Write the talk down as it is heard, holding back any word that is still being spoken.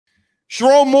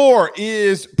Sherrone Moore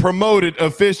is promoted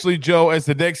officially, Joe, as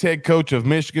the next head coach of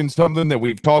Michigan, something that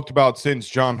we've talked about since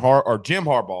Jim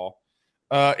Harbaugh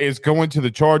is going to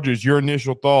the Chargers. Your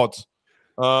initial thoughts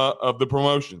of the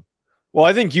promotion? Well,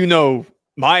 I think you know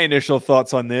my initial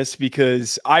thoughts on this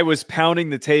because I was pounding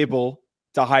the table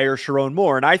to hire Sherrone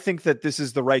Moore, and I think that this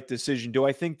is the right decision. Do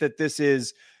I think that this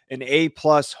is an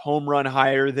A-plus home run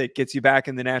hire that gets you back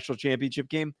in the national championship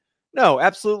game? No,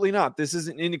 absolutely not. This is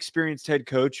an inexperienced head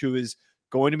coach who is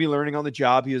going to be learning on the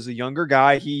job. He is a younger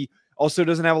guy. He also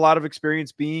doesn't have a lot of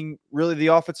experience being really the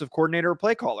offensive coordinator or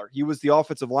play caller. He was the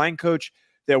offensive line coach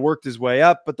that worked his way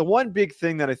up. But the one big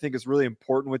thing that I think is really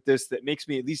important with this that makes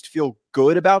me at least feel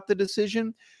good about the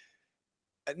decision,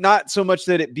 not so much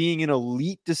that it being an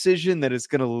elite decision that is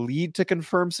going to lead to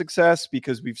confirmed success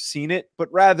because we've seen it,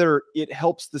 but rather it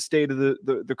helps the state of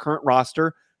the current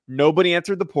roster. Nobody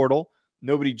entered the portal.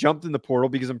 Nobody jumped in the portal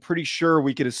because I'm pretty sure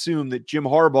we could assume that Jim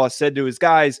Harbaugh said to his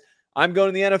guys, I'm going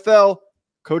to the NFL.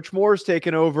 Coach Moore's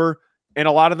taken over. And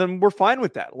a lot of them were fine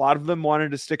with that. A lot of them wanted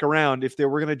to stick around. If they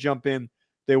were going to jump in,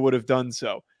 they would have done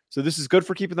so. So this is good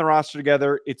for keeping the roster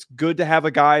together. It's good to have a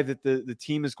guy that the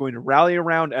team is going to rally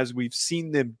around, as we've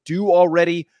seen them do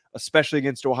already, especially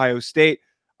against Ohio State.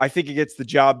 I think it gets the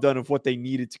job done of what they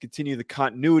needed to continue the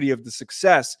continuity of the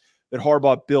success that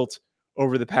Harbaugh built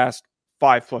over the past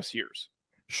 5+ years.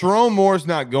 Sherrone Moore's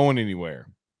not going anywhere.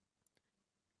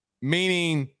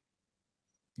 Meaning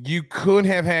you could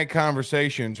have had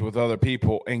conversations with other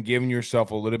people and given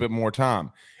yourself a little bit more time.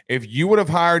 If you would have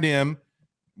hired him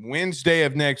Wednesday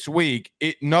of next week,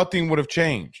 nothing would have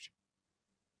changed.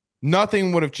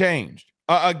 Nothing would have changed.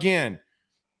 Again,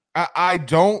 I'm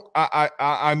going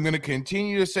to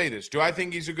continue to say this. Do I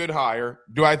think he's a good hire?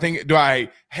 Do I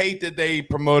hate that they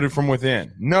promoted from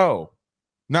within? No.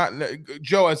 Not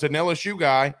Joe, as an LSU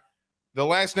guy, the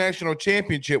last national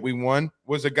championship we won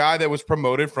was a guy that was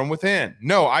promoted from within.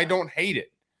 No, I don't hate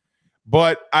it.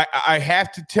 But I have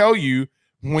to tell you,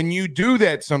 when you do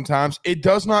that sometimes, it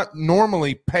does not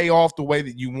normally pay off the way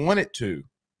that you want it to.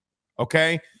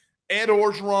 Okay? Ed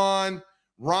Orgeron,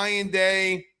 Ryan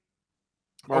Day,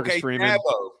 Marcus Freeman.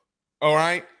 Dabo, all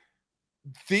right?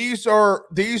 These are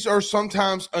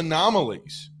sometimes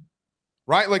anomalies.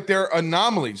 Right? Like they're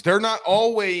anomalies. They're not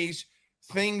always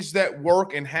things that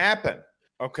work and happen.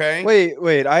 Okay.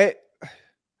 Wait. I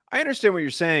understand what you're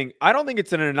saying. I don't think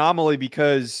it's an anomaly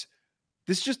because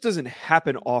this just doesn't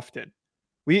happen often.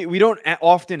 We don't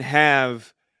often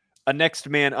have a next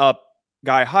man up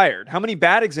guy hired. How many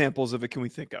bad examples of it can we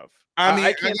think of?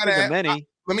 I can't think of many.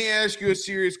 Let me ask you a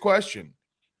serious question.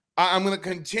 I'm going to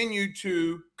continue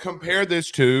to compare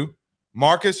this to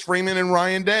Marcus Freeman and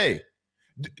Ryan Day.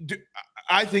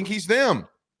 I think he's them.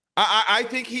 I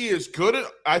think he is good.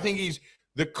 I think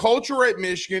the culture at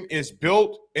Michigan is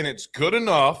built and it's good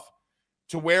enough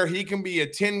to where he can be a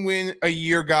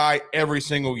 10-win-a-year guy every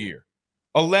single year,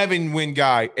 11-win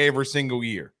guy every single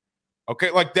year.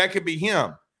 Okay, like that could be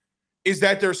him. Is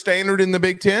that their standard in the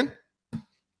Big Ten?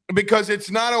 Because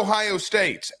it's not Ohio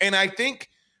State's. And I think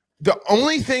the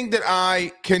only thing that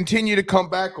I continue to come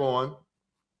back on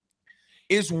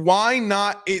is why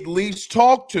not at least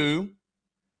talk to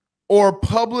or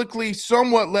publicly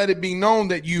somewhat let it be known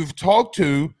that you've talked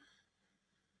to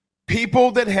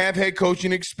people that have head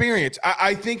coaching experience.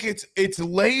 I think it's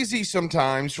lazy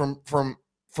sometimes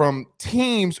from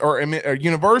teams or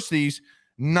universities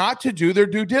not to do their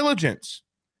due diligence.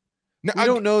 Now, I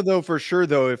don't know, though, for sure,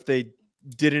 though, if they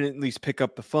didn't at least pick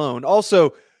up the phone.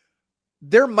 Also,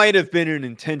 there might have been an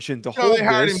intention to hold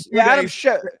this.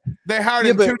 They hired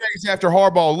him 2 days after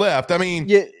Harbaugh left. I mean,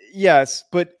 yes,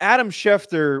 but Adam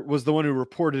Schefter was the one who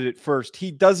reported it first. He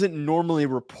doesn't normally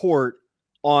report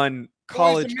on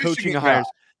college coaching hires.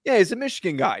 Yeah, he's a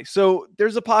Michigan guy. So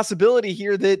there's a possibility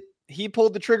here that he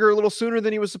pulled the trigger a little sooner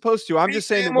than he was supposed to. I'm just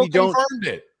saying that we don't.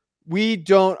 We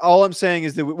don't. All I'm saying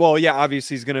is that,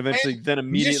 obviously he's going to eventually then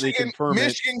immediately confirm it.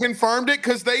 Michigan confirmed it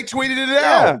because they tweeted it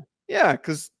out. Yeah,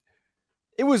 because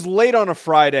it was late on a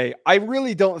Friday. I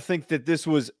really don't think that this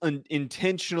was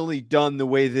intentionally done the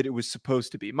way that it was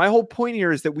supposed to be. My whole point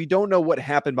here is that we don't know what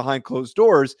happened behind closed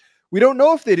doors. We don't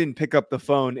know if they didn't pick up the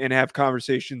phone and have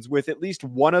conversations with at least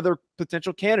one other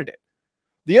potential candidate.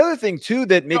 The other thing, too,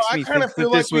 that makes me think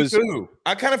that this was...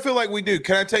 I kind of feel like we do.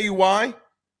 Can I tell you why?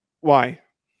 Why?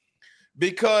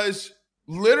 Because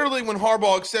literally when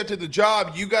Harbaugh accepted the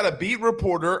job, you got a beat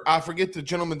reporter. I forget the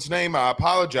gentleman's name. I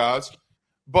apologize.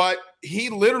 But he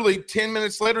literally 10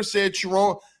 minutes later said,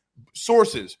 Sherrone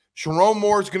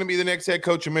Moore is going to be the next head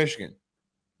coach of Michigan.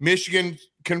 Michigan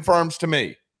confirms to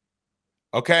me.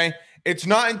 Okay? It's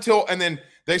not until – and then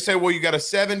they say, well, you got a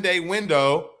 7-day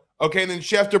window Okay, and then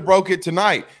Schefter broke it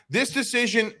tonight. This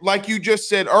decision, like you just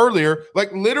said earlier,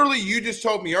 like literally you just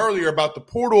told me earlier about the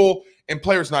portal and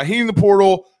players not hitting the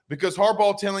portal because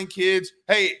Harbaugh telling kids,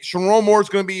 hey, Sherrone Moore is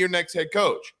going to be your next head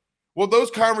coach. Well,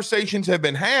 those conversations have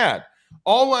been had.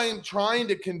 All I'm trying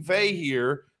to convey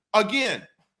here, again,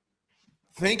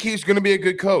 think he's going to be a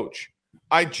good coach.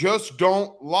 I just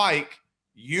don't like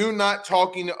you not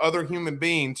talking to other human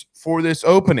beings for this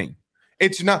opening.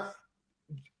 It's not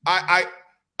 –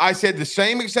 I said the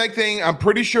same exact thing, I'm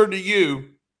pretty sure, to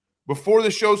you before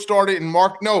the show started. And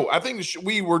Mark, no, I think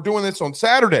we were doing this on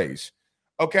Saturdays,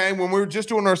 okay, when we were just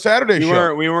doing our Saturday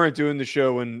show. We weren't doing the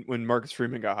show when Marcus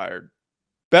Freeman got hired.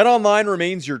 BetOnline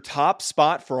remains your top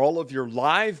spot for all of your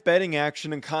live betting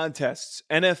action and contests.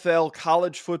 NFL,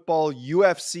 college football,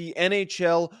 UFC,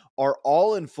 NHL are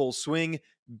all in full swing.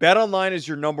 BetOnline is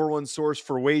your number one source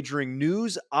for wagering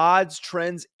news, odds,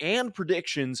 trends, and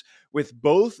predictions with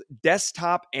both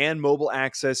desktop and mobile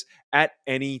access at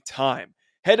any time.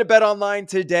 Head to BetOnline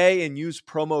today and use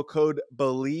promo code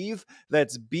BELIEVE,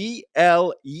 that's BLEAV,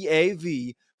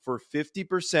 for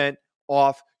 50%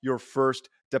 off your first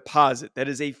deposit. That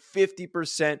is a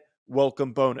 50%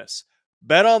 welcome bonus.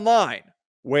 BetOnline,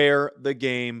 where the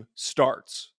game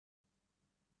starts.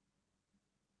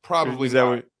 Probably is that not.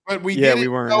 What, but we yeah, did we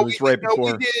weren't. No, it was right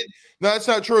before. No, we did. No, that's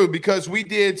not true because we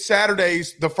did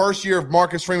Saturdays the first year of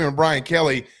Marcus Freeman and Brian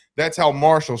Kelly. That's how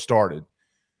Marshall started.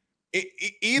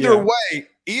 Either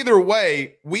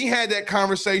way, we had that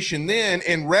conversation then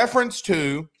in reference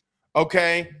to,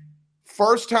 okay,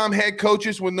 first-time head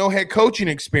coaches with no head coaching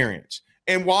experience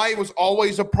and why it was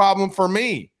always a problem for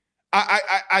me.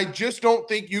 I just don't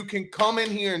think you can come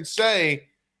in here and say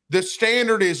the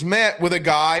standard is met with a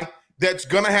guy that's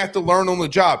going to have to learn on the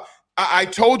job. I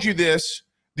told you this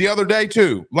the other day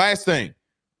too. Last thing,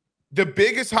 the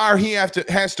biggest hire he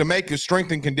has to make is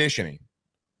strength and conditioning.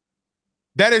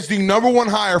 That is the number one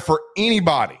hire for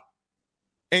anybody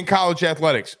in college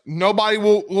athletics. Nobody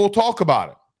will talk about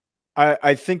it.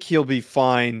 I think he'll be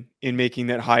fine in making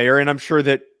that hire, and I'm sure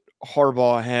that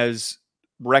Harbaugh has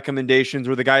recommendations,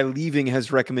 or the guy leaving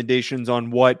has recommendations on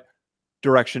what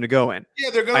direction to go in. Yeah,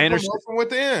 they're going to promote from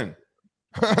within.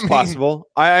 It's possible.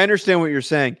 I understand what you're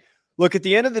saying. Look, at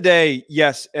the end of the day,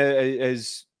 yes,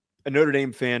 as a Notre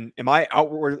Dame fan, am I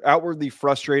outwardly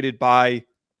frustrated by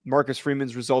Marcus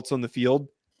Freeman's results on the field?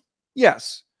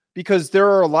 Yes, because there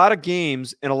are a lot of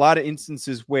games and a lot of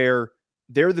instances where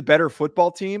they're the better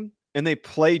football team and they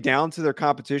play down to their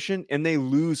competition and they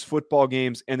lose football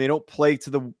games and they don't play to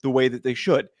the way that they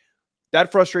should.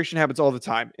 That frustration happens all the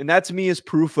time. And that to me is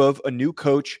proof of a new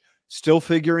coach still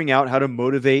figuring out how to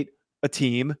motivate a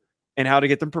team and how to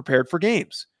get them prepared for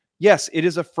games. Yes, it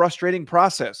is a frustrating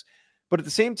process. But at the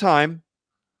same time,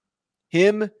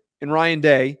 him and Ryan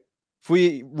Day, if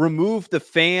we remove the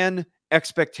fan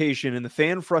expectation and the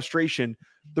fan frustration,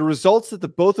 the results that the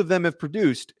both of them have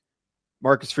produced,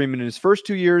 Marcus Freeman in his first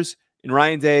 2 years and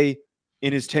Ryan Day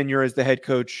in his tenure as the head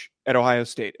coach at Ohio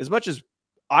State. As much as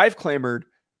I've clamored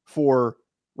for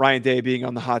Ryan Day being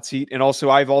on the hot seat, and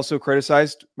I've also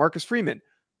criticized Marcus Freeman,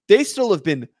 they still have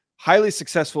been highly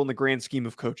successful in the grand scheme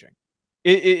of coaching.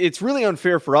 It's really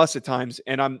unfair for us at times,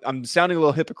 and I'm sounding a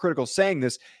little hypocritical saying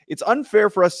this. It's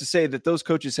unfair for us to say that those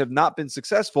coaches have not been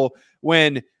successful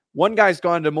when one guy's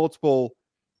gone to multiple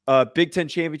Big Ten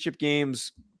championship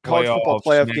games, college football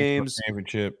playoff games,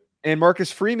 championship, and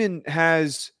Marcus Freeman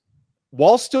has,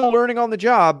 while still learning on the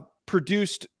job,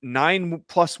 produced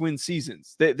 9+ win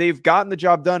seasons. They've gotten the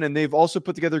job done, and they've also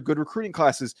put together good recruiting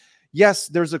classes. Yes,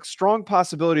 there's a strong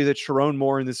possibility that Sherrone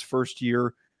Moore in this first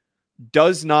year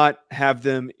does not have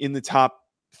them in the top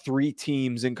 3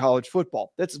 teams in college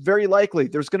football. That's very likely.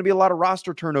 There's going to be a lot of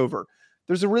roster turnover.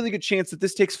 There's a really good chance that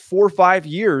this takes 4 or 5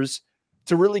 years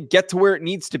to really get to where it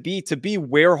needs to be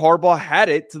where Harbaugh had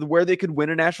it, where they could win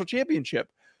a national championship.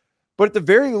 But at the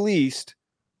very least,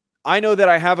 I know that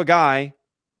I have a guy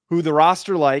who the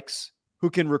roster likes, who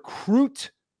can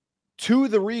recruit to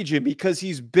the region because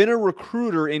he's been a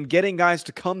recruiter in getting guys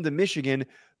to come to Michigan.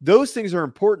 Those things are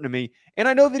important to me. And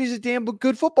I know that he's a damn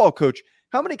good football coach.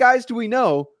 How many guys do we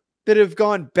know that have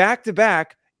gone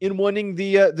back-to-back in winning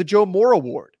the Joe Moore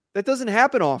Award? That doesn't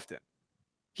happen often.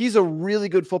 He's a really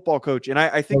good football coach. And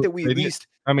I think that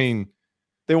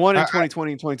they won in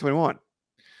 2020 and 2021.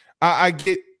 I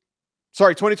get...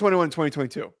 Sorry, 2021 and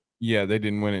 2022. Yeah, they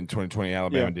didn't win it in 2020.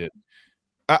 Alabama did.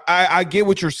 I get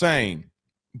what you're saying.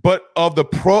 But of the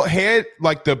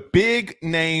the big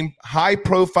name, high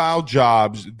profile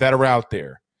jobs that are out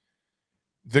there,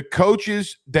 the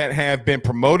coaches that have been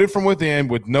promoted from within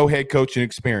with no head coaching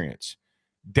experience,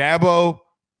 Dabo,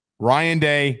 Ryan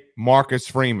Day, Marcus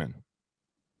Freeman.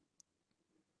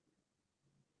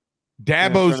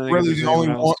 Dabo's really the only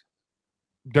one.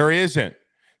 There isn't.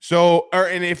 So,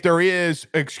 and if there is,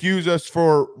 excuse us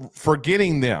for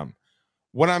forgetting them.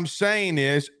 What I'm saying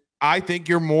is, I think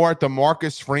you're more at the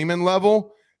Marcus Freeman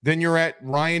level than you're at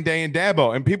Ryan Day and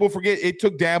Dabo. And people forget it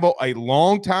took Dabo a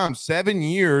long time, 7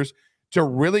 years, to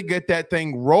really get that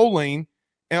thing rolling,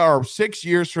 or 6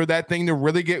 years for that thing to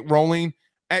really get rolling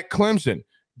at Clemson.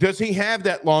 Does he have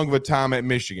that long of a time at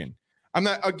Michigan? I'm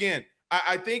not, again,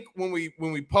 I think when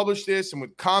we published this and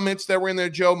with comments that were in there,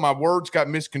 Joe, my words got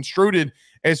misconstrued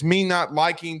as me not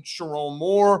liking Sherrone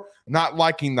Moore, not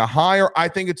liking the hire. I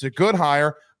think it's a good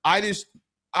hire. I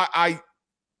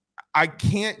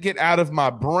can't get out of my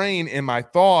brain and my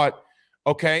thought,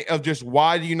 okay, of just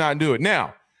why do you not do it?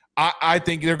 Now, I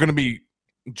think they're going to be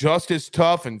just as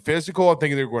tough and physical. I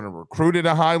think they're going to recruit at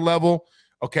a high level.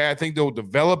 Okay, I think they'll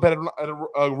develop at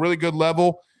a really good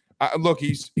level. Look,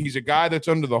 he's a guy that's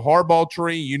under the Harbaugh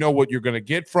tree. You know what you're going to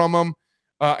get from him.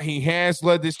 He has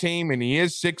led this team, and he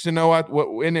is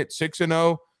 6-0 in it,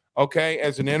 6-0. Okay,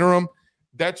 as an interim,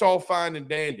 that's all fine and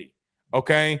dandy.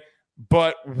 Okay,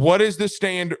 but what is the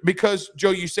standard? Because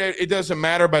Joe, you said it doesn't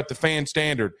matter about the fan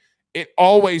standard. It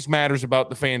always matters about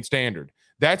the fan standard.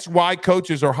 That's why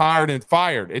coaches are hired and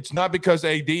fired. It's not because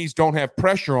ADs don't have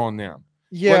pressure on them.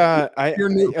 Yeah,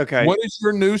 okay. What is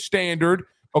your new standard?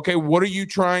 Okay, what are you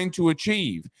trying to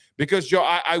achieve? Because, Joe,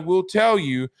 I will tell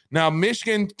you, now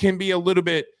Michigan can be a little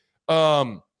bit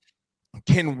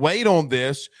can wait on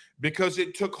this because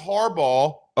it took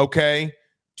Harbaugh, okay,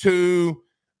 to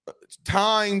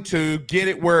time to get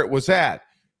it where it was at.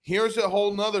 Here's a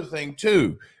whole nother thing,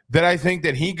 too, that I think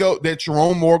that that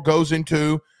Sherrone Moore goes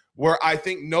into where I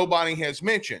think nobody has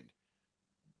mentioned.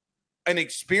 An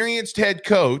experienced head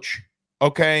coach,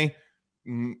 okay,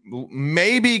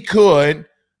 maybe could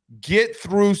get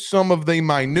through some of the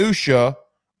minutia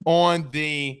on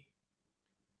the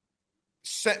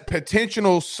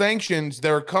potential sanctions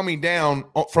that are coming down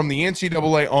from the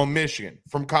NCAA on Michigan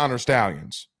from Connor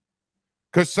Stallions.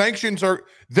 Because sanctions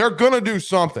they're going to do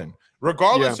something.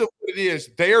 Regardless of what it is,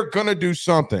 they are going to do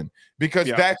something because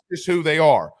that's just who they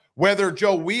are. Whether,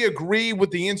 Joe, we agree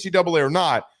with the NCAA or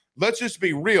not, let's just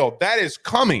be real. That is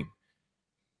coming.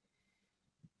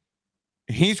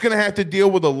 He's going to have to deal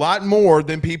with a lot more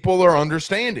than people are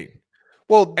understanding.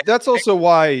 Well, that's also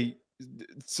why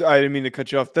I didn't mean to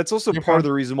cut you off. That's also part of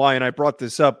the reason why, and I brought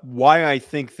this up, why I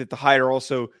think that the hire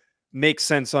also makes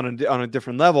sense on a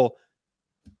different level.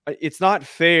 It's not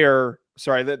fair.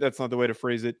 Sorry, that's not the way to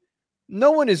phrase it.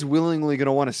 No one is willingly going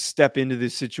to want to step into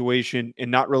this situation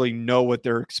and not really know what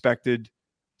they're expected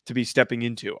to be stepping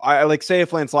into. I like, say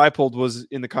if Lance Leipold was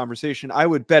in the conversation, I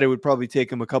would bet it would probably take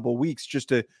him a couple of weeks just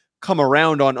to come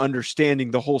around on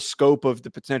understanding the whole scope of the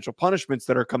potential punishments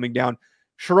that are coming down.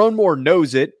 Sherrone Moore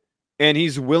knows it, and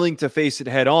he's willing to face it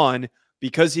head on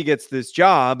because he gets this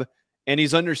job, and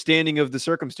he's understanding of the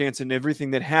circumstance and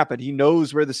everything that happened. He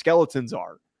knows where the skeletons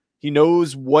are. He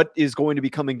knows what is going to be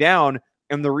coming down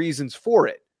and the reasons for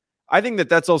it. I think that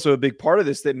that's also a big part of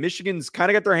this, that Michigan's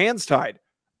kind of got their hands tied.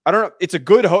 I don't know. It's a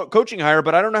good coaching hire,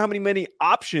 but I don't know how many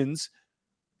options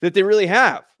that they really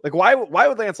have. Like, why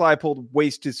would Lance Leipold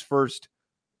waste his first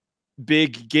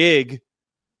big gig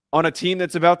on a team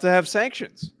that's about to have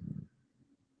sanctions?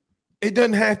 It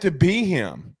doesn't have to be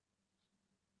him.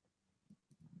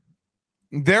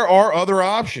 There are other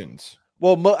options.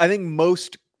 Well, I think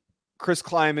most Chris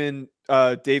Kleiman,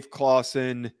 Dave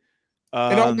Clawson.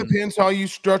 It all depends how you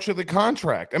structure the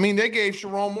contract. I mean, they gave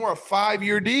Sherrone Moore a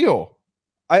 5-year deal.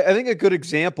 I think a good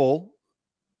example,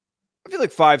 I feel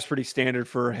like 5's pretty standard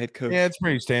for a head coach. Yeah, it's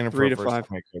pretty standard 3 for to a 5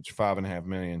 head coach, $5.5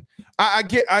 million.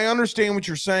 I understand what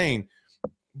you're saying,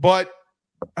 but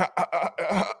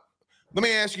let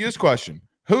me ask you this question: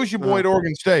 who's your boy at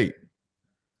Oregon State?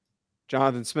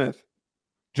 Jonathan Smith.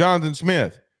 Jonathan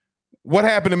Smith. What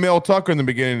happened to Mel Tucker in the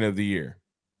beginning of the year?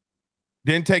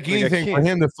 Didn't take anything for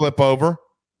him to flip over.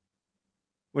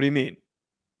 What do you mean?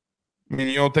 I mean,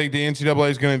 you don't think the NCAA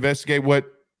is going to investigate what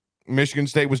Michigan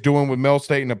State was doing with Mel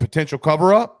State and a potential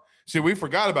cover-up? See, we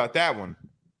forgot about that one.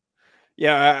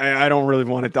 Yeah, I don't really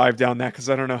want to dive down that because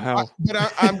I don't know how.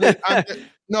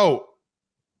 No,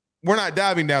 we're not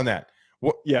diving down that.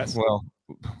 Yes. Well,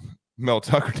 Mel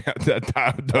Tucker down.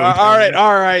 All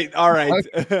right.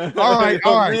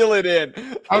 Reel it in.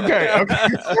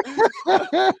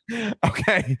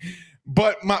 Okay.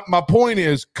 But my point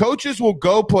is, coaches will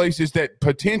go places that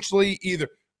potentially either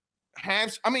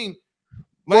have. I mean,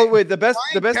 wait. The best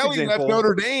Kelly example left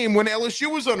Notre Dame when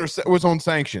LSU was on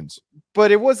sanctions,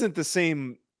 but it wasn't the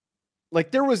same.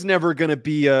 Like, there was never going to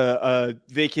be a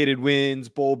vacated wins,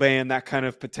 bowl ban, that kind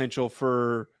of potential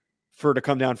for for to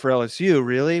come down for LSU.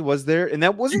 Really? Was there? And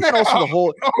that wasn't that Yeah. also the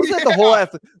whole? Oh, Wasn't that yeah.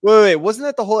 the whole? Wait. Wasn't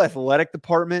that the whole athletic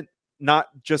department? Not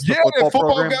just the Yeah, football that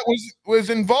program. guy was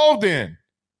involved in.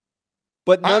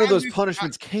 But none of those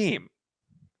punishments came.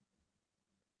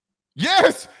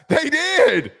 Yes, they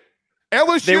did.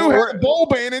 LSU had a bowl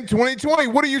ban in 2020.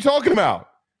 What are you talking about?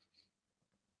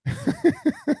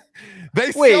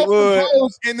 They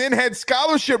self-imposed and then had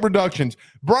scholarship reductions.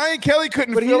 Brian Kelly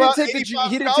couldn't fill out the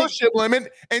scholarship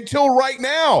limit until right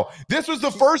now. This was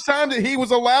the first time that he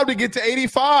was allowed to get to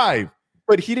 85.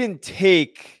 But he didn't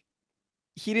take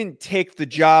the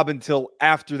job until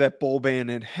after that bowl ban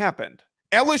had happened.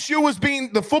 LSU was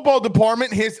the football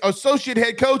department, his associate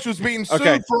head coach was being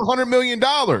sued for $100 million.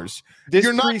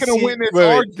 You're not going to win this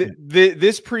argument.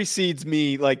 This precedes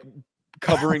me like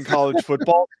covering college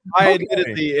football. I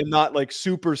admittedly am not like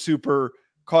super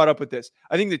caught up with this.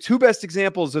 I think the two best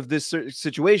examples of this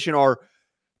situation are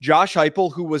Josh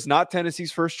Heupel, who was not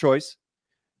Tennessee's first choice.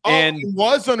 And he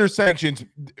was under sanctions.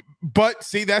 But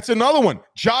see, that's another one.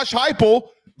 Josh Heupel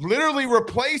literally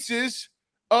replaces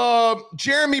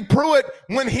Jeremy Pruitt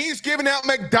when he's giving out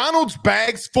McDonald's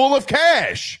bags full of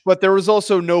cash. But there was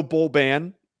also no bowl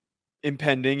ban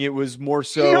impending. It was more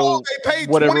so they paid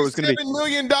whatever it was going to be. $27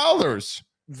 million.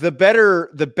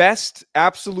 The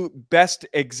absolute best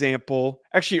example,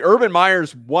 actually, Urban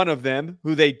Meyer's one of them,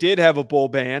 who they did have a bowl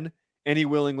ban, and he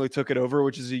willingly took it over,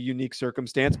 which is a unique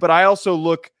circumstance. But I also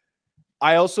look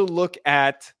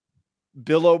at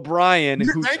Bill O'Brien,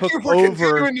 who took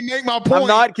over. To make my point. I'm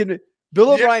not kidding.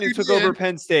 Bill O'Brien, who took over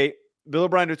Penn State. Bill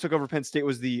O'Brien, who took over Penn State,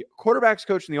 was the quarterbacks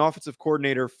coach and the offensive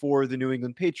coordinator for the New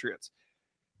England Patriots.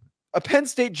 A Penn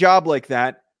State job like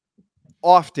that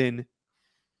often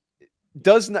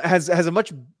has a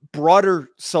much broader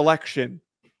selection,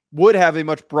 would have a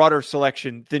much broader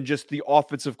selection than just the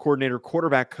offensive coordinator,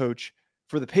 quarterback coach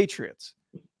for the Patriots.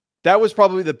 That was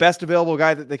probably the best available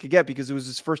guy that they could get because it was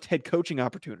his first head coaching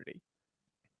opportunity.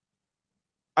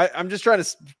 I'm just trying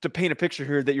to paint a picture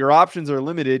here that your options are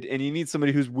limited and you need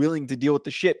somebody who's willing to deal with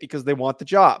the shit because they want the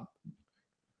job.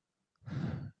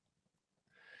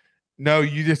 No,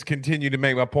 you just continue to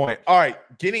make my point. All right,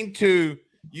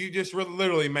 you just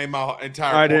literally made my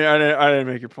entire point. I didn't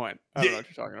make your point. I don't know what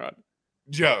you're talking about.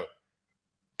 Joe,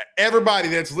 everybody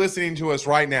that's listening to us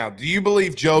right now, do you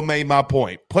believe Joe made my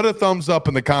point? Put a thumbs up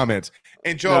in the comments.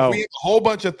 And Joe, if we have a whole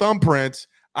bunch of thumbprints,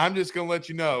 I'm just going to let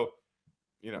you know,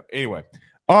 anyway.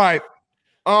 All right.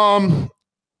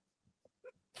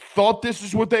 Thought this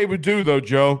is what they would do, though,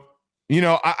 Joe.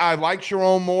 I like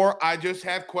Sherrone Moore. I just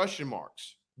have question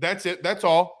marks. That's it. That's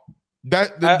all.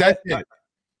 That's it.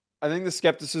 I think the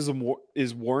skepticism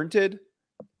is warranted,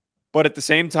 but at the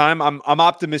same time, I'm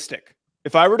optimistic.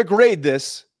 If I were to grade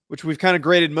this, which we've kind of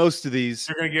graded most of these,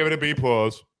 you're going to give it a B+.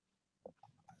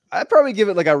 I'd probably give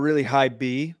it like a really high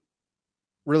B,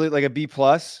 really like a B+.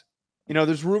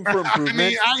 There's room for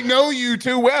improvement. I know you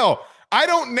too well. I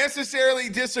don't necessarily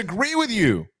disagree with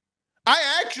you.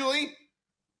 I actually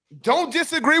don't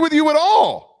disagree with you at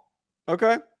all.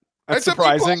 Okay. That's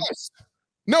surprising.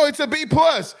 No, it's a B+.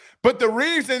 But the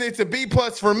reason it's a B+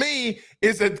 for me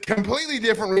is a completely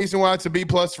different reason why it's a B+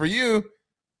 for you.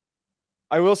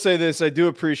 I will say this. I do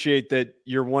appreciate that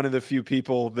you're one of the few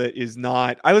people that is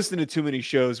not. I listen to too many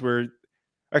shows where,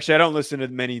 actually, I don't listen to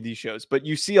many of these shows, but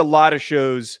you see a lot of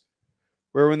shows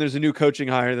where when there's a new coaching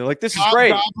hire, they're like, this is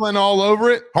great. Goblin all over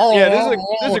it. Yeah, this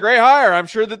is a great hire. I'm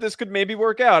sure that this could maybe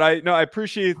work out. I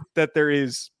appreciate that there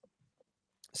is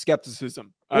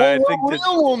skepticism. Well, I think we're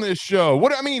real on this show.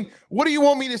 What do you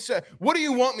want me to say? What do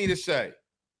you want me to say?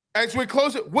 As we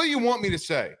close it, what do you want me to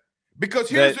say? Because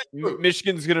here's the truth.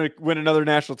 Michigan's going to win another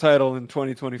national title in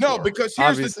 2024. No, because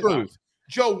here's the truth.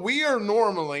 Joe, we are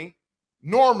normally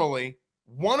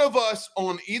one of us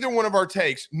on either one of our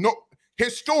takes.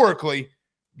 Historically,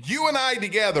 you and I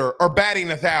together are batting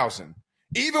 1,000.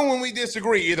 Even when we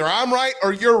disagree, either I'm right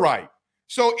or you're right.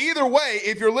 So either way,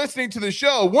 if you're listening to the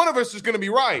show, one of us is going to be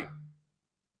right.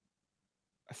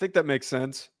 I think that makes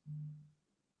sense.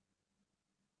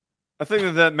 I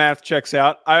think that math checks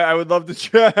out. I would love to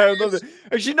try. I would love to.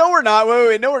 Actually, no, we're not.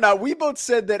 Wait, no, we're not. We both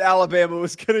said that Alabama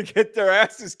was going to get their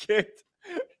asses kicked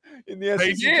in the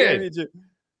SEC championship.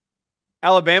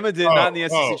 Alabama did not in the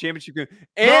SEC championship game.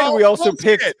 And we also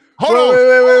picked.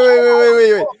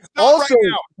 Wait. Also,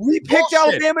 we picked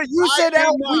Alabama. You said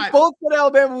we both said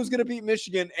Alabama was going to beat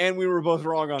Michigan, and we were both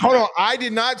wrong on that. Hold on. I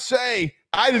did not say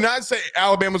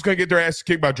Alabama was going to get their ass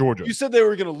kicked by Georgia. You said they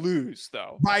were going to lose,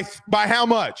 though. By how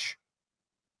much?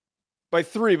 By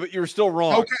 3, but you were still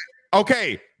wrong.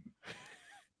 Okay.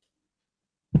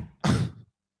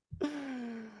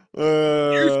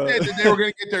 You said that they were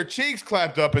going to get their cheeks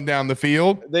clapped up and down the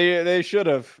field. They should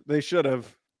have. They should have.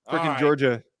 Freaking right.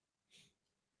 Georgia.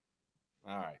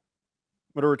 All right.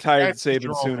 Would have retired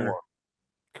Saban sooner.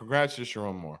 Congrats to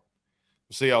Sherrone Moore.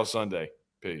 We'll see y'all Sunday.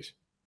 Peace.